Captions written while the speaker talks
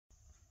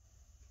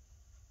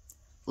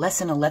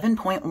Lesson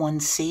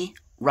 11.1c,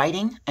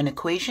 Writing an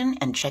Equation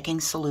and Checking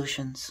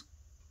Solutions.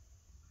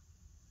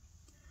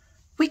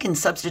 We can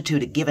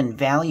substitute a given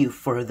value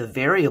for the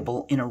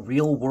variable in a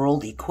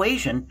real-world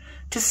equation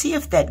to see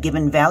if that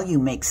given value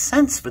makes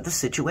sense for the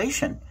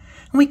situation.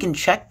 And we can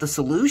check the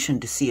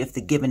solution to see if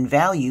the given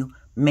value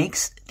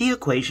makes the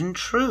equation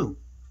true.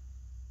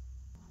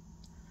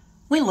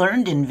 We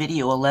learned in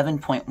video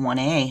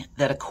 11.1a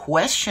that a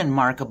question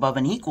mark above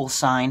an equal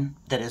sign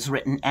that is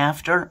written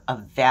after a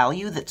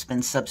value that's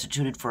been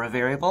substituted for a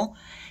variable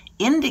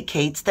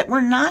indicates that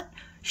we're not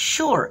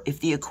sure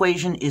if the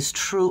equation is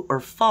true or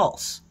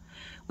false.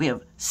 We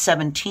have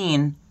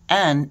 17n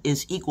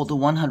is equal to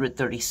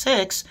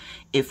 136.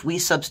 If we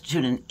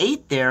substitute an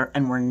 8 there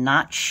and we're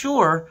not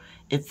sure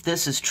if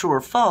this is true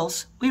or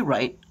false, we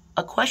write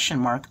a question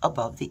mark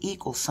above the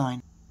equal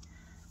sign.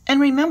 And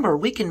remember,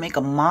 we can make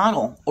a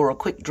model or a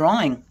quick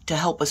drawing to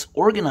help us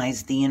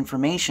organize the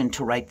information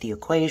to write the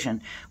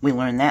equation. We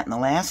learned that in the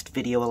last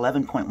video,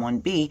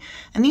 11.1b,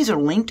 and these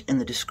are linked in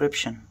the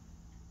description.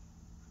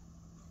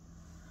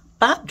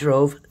 Bob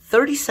drove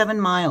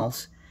 37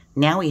 miles.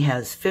 Now he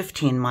has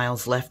 15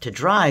 miles left to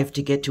drive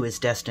to get to his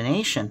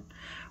destination.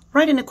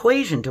 Write an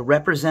equation to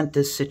represent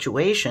this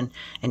situation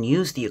and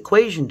use the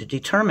equation to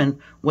determine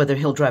whether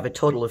he'll drive a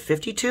total of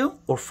 52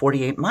 or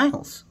 48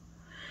 miles.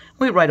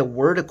 We write a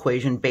word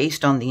equation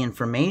based on the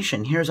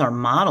information. Here's our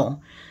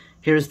model.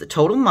 Here's the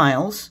total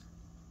miles,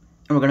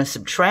 and we're going to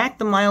subtract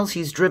the miles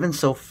he's driven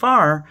so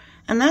far,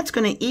 and that's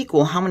going to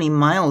equal how many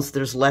miles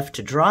there's left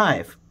to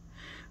drive.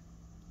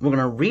 We're going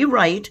to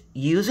rewrite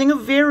using a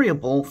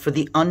variable for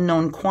the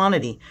unknown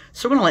quantity.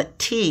 So we're going to let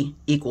t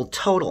equal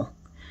total.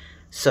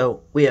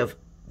 So we have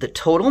the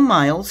total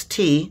miles,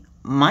 t,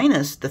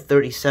 minus the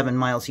 37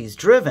 miles he's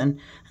driven,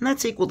 and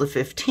that's equal to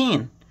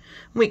 15.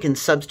 We can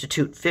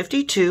substitute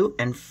 52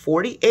 and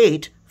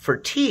 48 for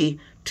t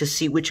to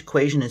see which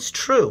equation is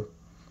true.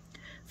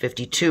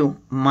 52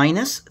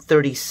 minus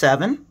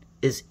 37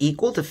 is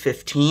equal to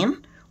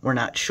 15. We're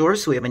not sure,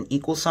 so we have an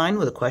equal sign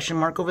with a question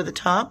mark over the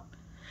top.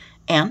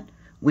 And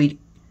we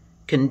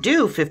can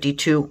do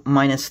 52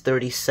 minus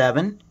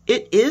 37.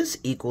 It is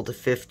equal to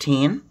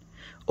 15.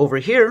 Over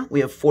here, we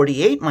have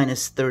 48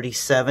 minus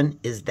 37.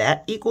 Is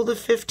that equal to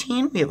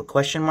 15? We have a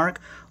question mark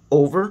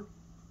over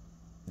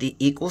the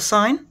equal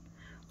sign.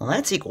 Well,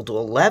 that's equal to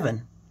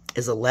 11.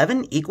 Is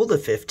 11 equal to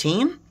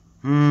 15?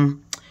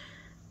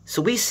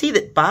 So we see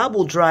that Bob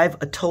will drive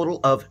a total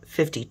of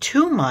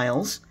 52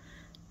 miles,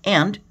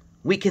 and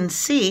we can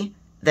see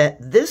that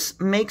this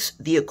makes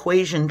the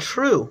equation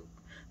true.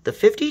 The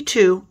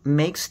 52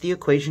 makes the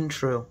equation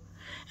true.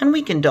 And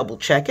we can double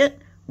check it.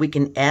 We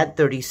can add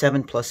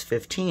 37 plus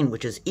 15,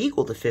 which is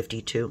equal to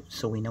 52,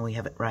 so we know we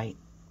have it right.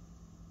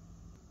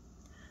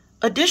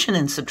 Addition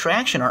and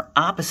subtraction are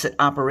opposite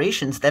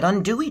operations that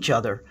undo each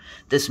other.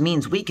 This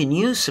means we can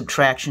use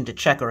subtraction to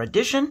check our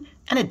addition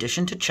and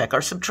addition to check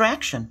our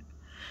subtraction.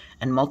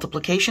 And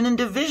multiplication and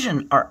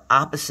division are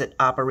opposite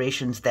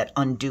operations that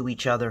undo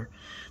each other.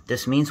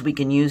 This means we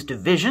can use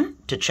division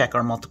to check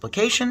our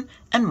multiplication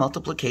and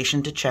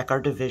multiplication to check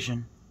our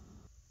division.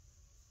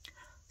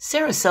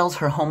 Sarah sells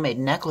her homemade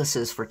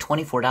necklaces for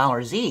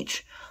 $24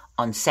 each.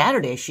 On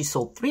Saturday, she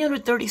sold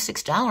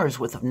 $336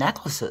 worth of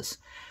necklaces.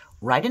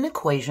 Write an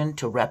equation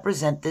to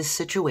represent this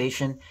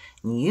situation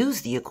and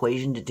use the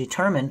equation to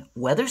determine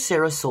whether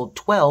Sarah sold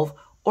 12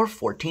 or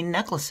 14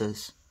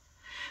 necklaces.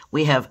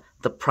 We have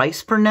the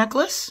price per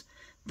necklace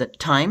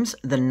that times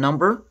the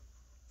number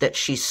that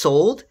she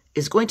sold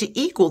is going to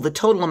equal the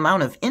total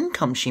amount of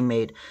income she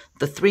made,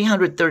 the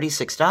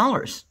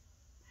 $336.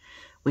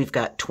 We've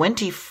got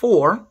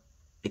 24,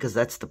 because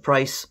that's the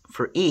price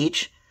for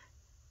each,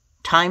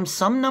 times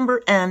some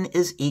number n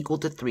is equal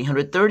to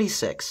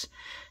 336.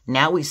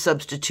 Now we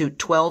substitute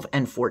 12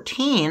 and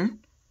 14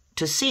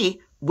 to see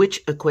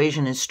which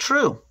equation is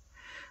true.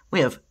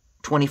 We have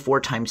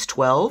 24 times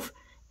 12.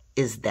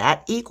 Is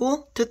that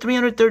equal to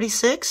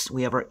 336?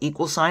 We have our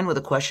equal sign with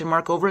a question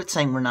mark over it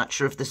saying we're not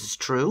sure if this is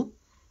true.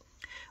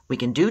 We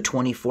can do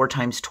 24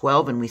 times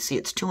 12 and we see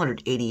it's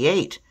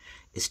 288.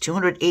 Is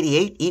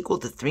 288 equal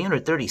to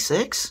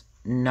 336?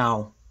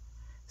 No.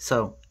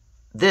 So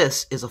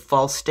this is a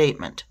false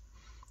statement.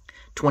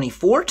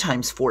 24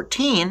 times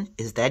 14,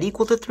 is that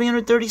equal to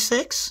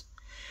 336?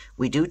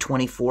 We do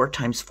 24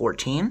 times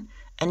 14,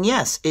 and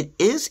yes, it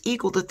is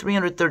equal to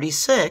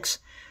 336.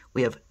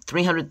 We have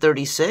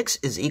 336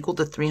 is equal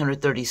to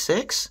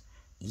 336.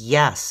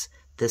 Yes,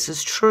 this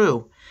is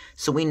true.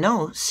 So we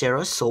know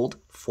Sarah sold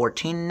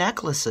 14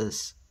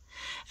 necklaces.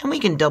 And we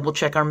can double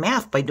check our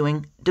math by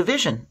doing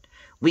division.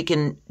 We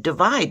can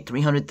divide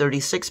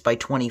 336 by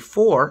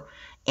 24,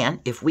 and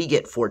if we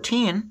get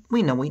 14,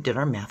 we know we did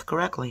our math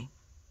correctly.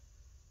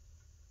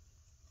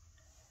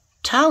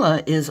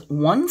 Tala is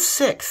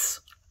 1/6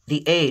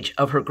 the age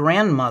of her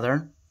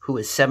grandmother, who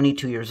is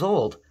 72 years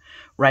old.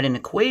 Write an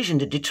equation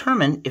to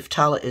determine if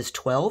Tala is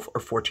 12 or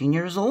 14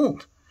 years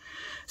old.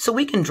 So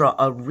we can draw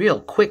a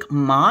real quick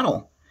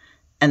model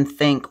and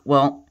think,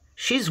 well,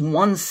 she's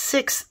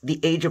 1/6 the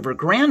age of her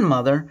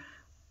grandmother.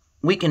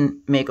 We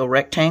can make a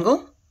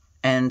rectangle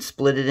and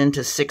split it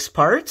into 6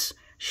 parts,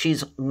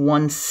 she's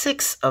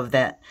 1/6 of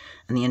that.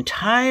 And the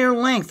entire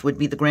length would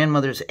be the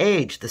grandmother's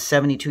age, the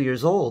 72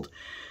 years old.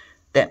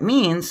 That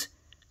means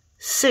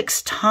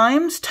 6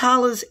 times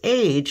Tala's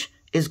age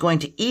is going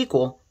to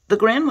equal the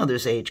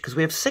grandmother's age, because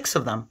we have 6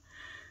 of them.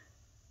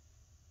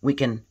 We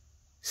can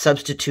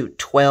substitute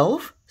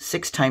 12.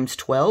 6 times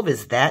 12,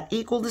 is that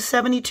equal to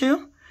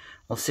 72?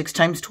 Well, 6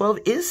 times 12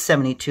 is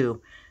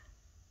 72.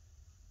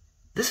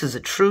 This is a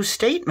true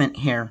statement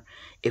here.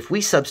 If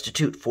we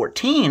substitute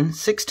 14,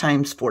 6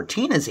 times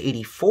 14 is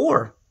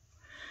 84.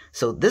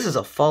 So this is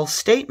a false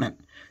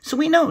statement. So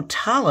we know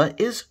Tala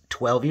is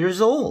 12 years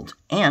old.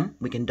 And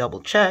we can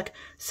double check.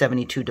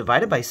 72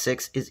 divided by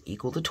 6 is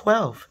equal to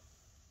 12.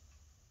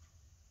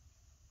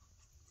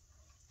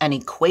 An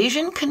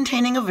equation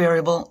containing a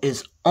variable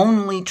is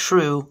only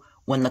true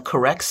when the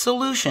correct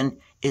solution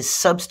is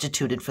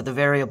substituted for the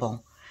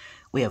variable.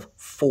 We have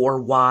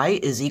 4y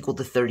is equal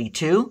to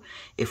 32.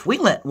 If we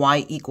let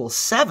y equal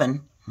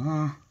 7,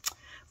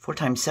 4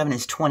 times 7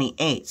 is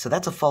 28, so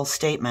that's a false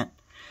statement.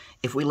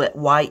 If we let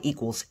y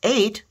equals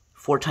 8,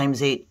 4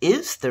 times 8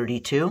 is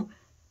 32.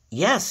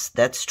 Yes,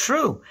 that's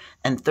true.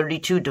 And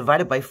 32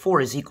 divided by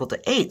 4 is equal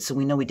to 8, so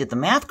we know we did the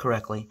math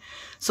correctly.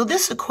 So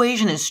this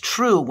equation is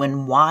true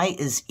when y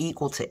is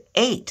equal to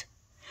 8.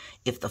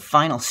 If the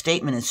final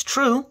statement is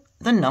true,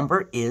 the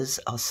number is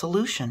a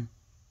solution.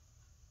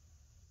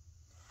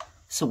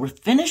 So we're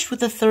finished with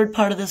the third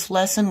part of this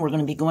lesson. We're going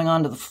to be going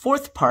on to the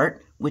fourth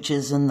part, which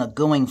is in the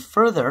Going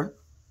Further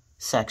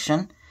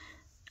section,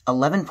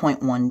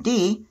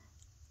 11.1d,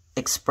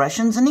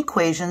 Expressions and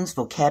Equations,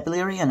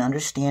 Vocabulary and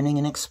Understanding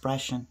and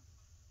Expression.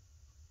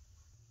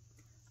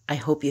 I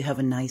hope you have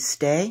a nice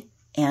day,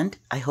 and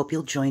I hope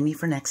you'll join me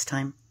for next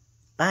time.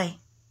 Bye.